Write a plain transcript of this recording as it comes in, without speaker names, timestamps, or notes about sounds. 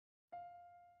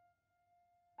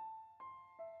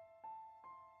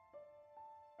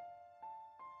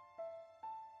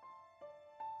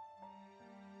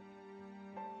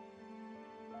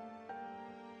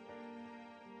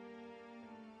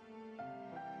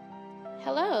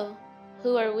Hello,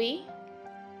 who are we?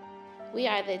 We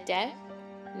are the Deaf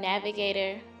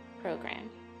Navigator Program.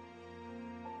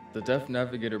 The Deaf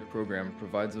Navigator Program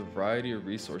provides a variety of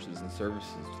resources and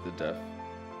services to the deaf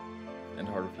and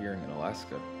hard of hearing in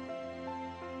Alaska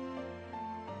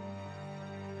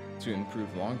to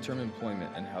improve long-term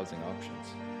employment and housing options.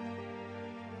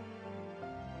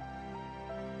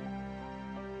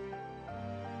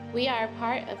 We are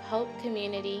part of Hope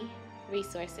Community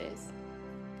Resources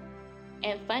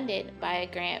and funded by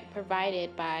a grant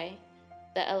provided by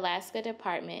the Alaska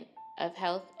Department of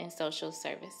Health and Social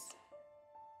Service.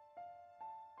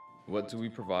 What do we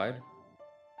provide?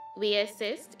 We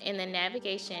assist in the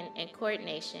navigation and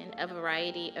coordination of a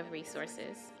variety of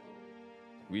resources.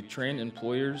 We train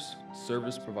employers,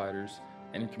 service providers,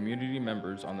 and community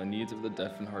members on the needs of the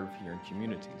deaf and hard of hearing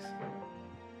communities.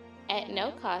 At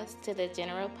no cost to the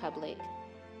general public,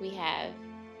 we have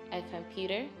a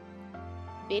computer,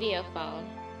 video phone,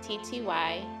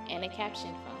 TTY, and a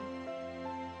caption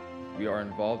phone. We are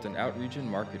involved in outreach and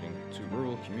marketing to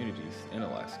rural communities in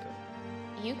Alaska.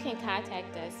 You can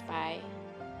contact us by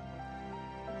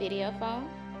video phone,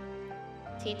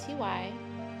 TTY,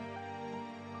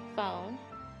 phone,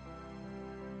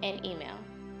 and email.